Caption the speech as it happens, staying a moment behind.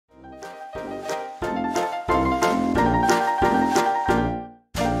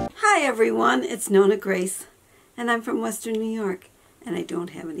everyone, it's NonnaGrace, and I'm from Western New York, and I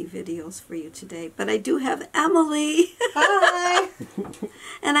don't have any videos for you today, but I do have Emily. Hi.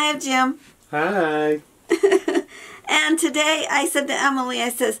 And I have Jim. Hi. And today I said to Emily, I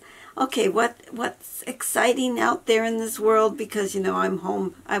says, okay, what's exciting out there in this world? Because, you know, I'm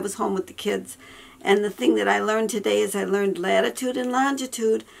home. I was home with the kids. And the thing that I learned today is I learned latitude and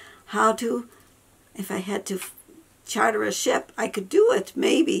longitude, how to, if I had to charter a ship, I could do it,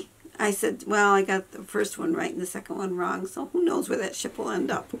 maybe. I said, well, I got the first one right and the second one wrong, so who knows where that ship will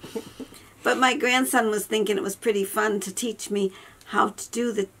end up. But my grandson was thinking it was pretty fun to teach me how to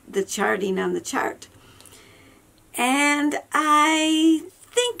do the charting on the chart. And I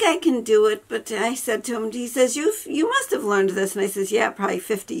think I can do it, but I said to him, he says, you must have learned this. And I says, yeah, probably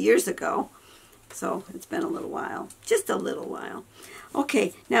 50 years ago. So it's been a little while, just a little while.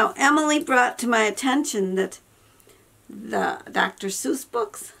 Okay, now Emily brought to my attention that the Dr. Seuss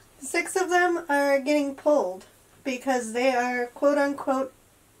books, 6 of them are getting pulled because they are quote-unquote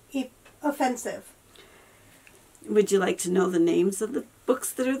offensive. Would you like to know the names of the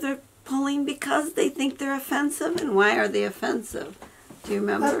books that they're pulling because they think they're offensive? And why are they offensive? Do you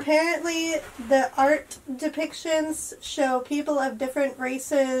remember? Apparently, the art depictions show people of different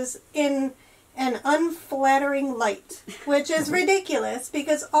races in an unflattering light, which is ridiculous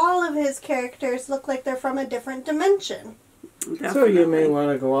because all of his characters look like they're from a different dimension. Definitely. So you may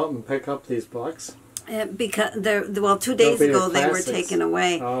want to go out and pick up these books. Because well, 2 days ago they were taken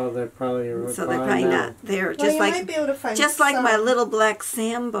away. Oh, they're probably so they're probably not there. Well, you might be able to find just like my Little Black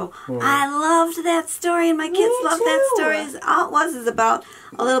Sambo. I loved that story, and my kids loved that story. All it was is about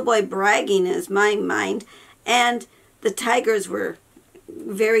a little boy bragging, in my mind, and the tigers were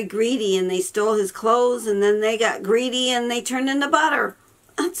very greedy, and they stole his clothes, and then they got greedy, and they turned into butter.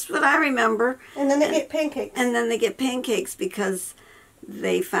 That's what I remember. And then they get pancakes. And then they get pancakes because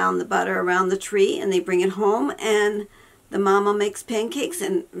they found the butter around the tree, and they bring it home, and the mama makes pancakes,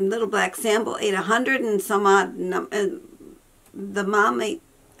 and Little Black Sambo ate 100 and some odd. The mom ate,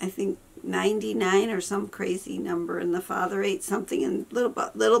 I think, 99 or some crazy number, and the father ate something, and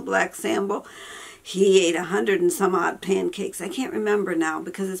Little Black Sambo, he ate 100 and some odd pancakes. I can't remember now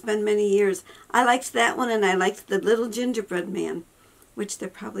because it's been many years. I liked that one, and I liked the Little Gingerbread Man, which there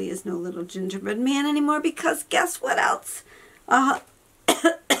probably is no Little Gingerbread Man anymore because guess what else?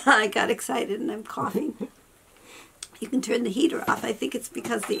 I got excited and I'm coughing. You can turn the heater off. I think it's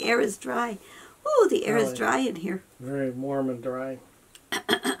because the air is dry. Ooh, the air is dry in here. Very warm and dry.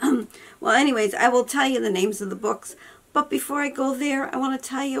 Well, anyways, I will tell you the names of the books. But before I go there, I want to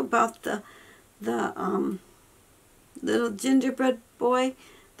tell you about the Little Gingerbread Boy.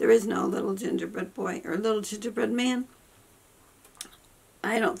 There is no Little Gingerbread Boy or Little Gingerbread Man.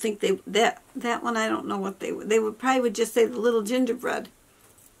 I don't think that one. I don't know what they would probably would just say the Little Gingerbread.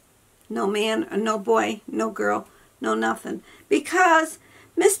 No man, or no boy, no girl, no nothing. Because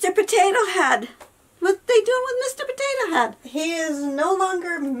Mr.pOtAtohead, what they doing with Mr.pOtAtohead? He is no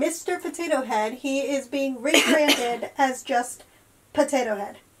longer Mr.pOtAtohead. He is being rebranded as just Potato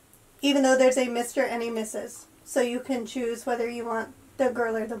Head, even though there's a Mr. and a Mrs. So you can choose whether you want the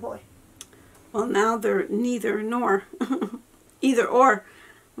girl or the boy. Well, now they're neither nor, either or.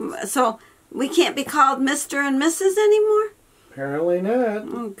 So we can't be called Mr. and Mrs. anymore? Apparently not.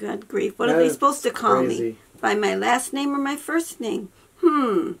 Oh, good grief. What are they supposed to call me? By my last name or my first name?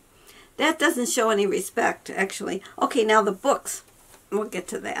 That doesn't show any respect, actually. Okay, now the books. We'll get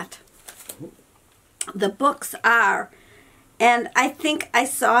to that. The books are, and I think I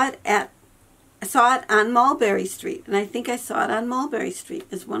saw it on Mulberry Street, and I think I saw it on Mulberry Street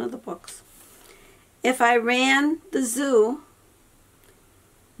as one of the books. If I Ran the Zoo,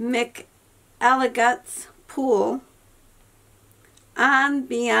 McElligot's Pool, On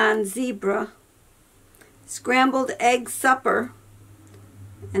Beyond Zebra, Scrambled Egg Supper,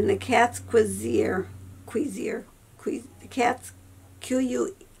 and the Cat's Quizzer. The Cat's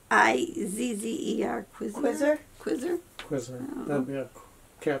Quizzer. Quizzer? Quizzer. That'd be a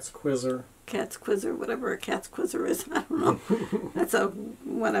Cat's Quizzer. Cat's Quizzer, whatever a Cat's Quizzer is. I don't know. That's a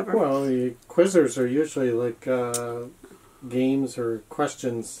whatever. Well, the quizzers are usually like games or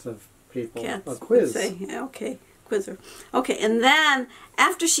questions of people. Cats a quiz. Say, yeah, okay. Quizzer. Okay, and then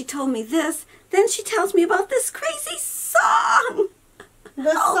after she told me this, then she tells me about this crazy song.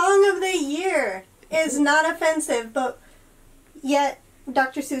 The song of the year is not offensive, but yet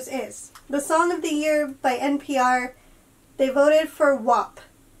Dr. Seuss is. The song of the year by NPR, they voted for WAP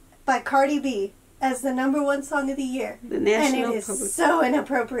by Cardi B. as the #1 song of the year. The And National it is Public. so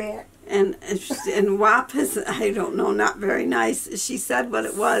inappropriate. And WAP is, I don't know, not very nice. She said what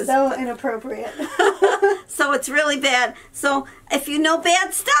it was. So inappropriate. So it's really bad. So if you know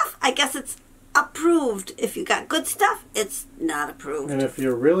bad stuff, I guess it's approved. If you got good stuff, it's not approved. And if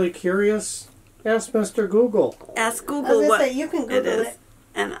you're really curious, ask Mr. Google. Ask I Google was what gonna say, you can it Google is. it.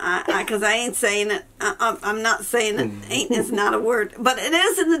 And because I ain't saying it. I'm not saying it. Ain't is not a word. But it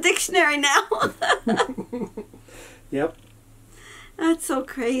is in the dictionary now. Yep. That's so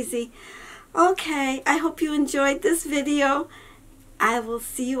crazy. Okay, I hope you enjoyed this video. I will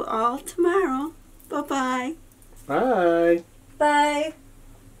see you all tomorrow. Bye-bye. Bye. Bye.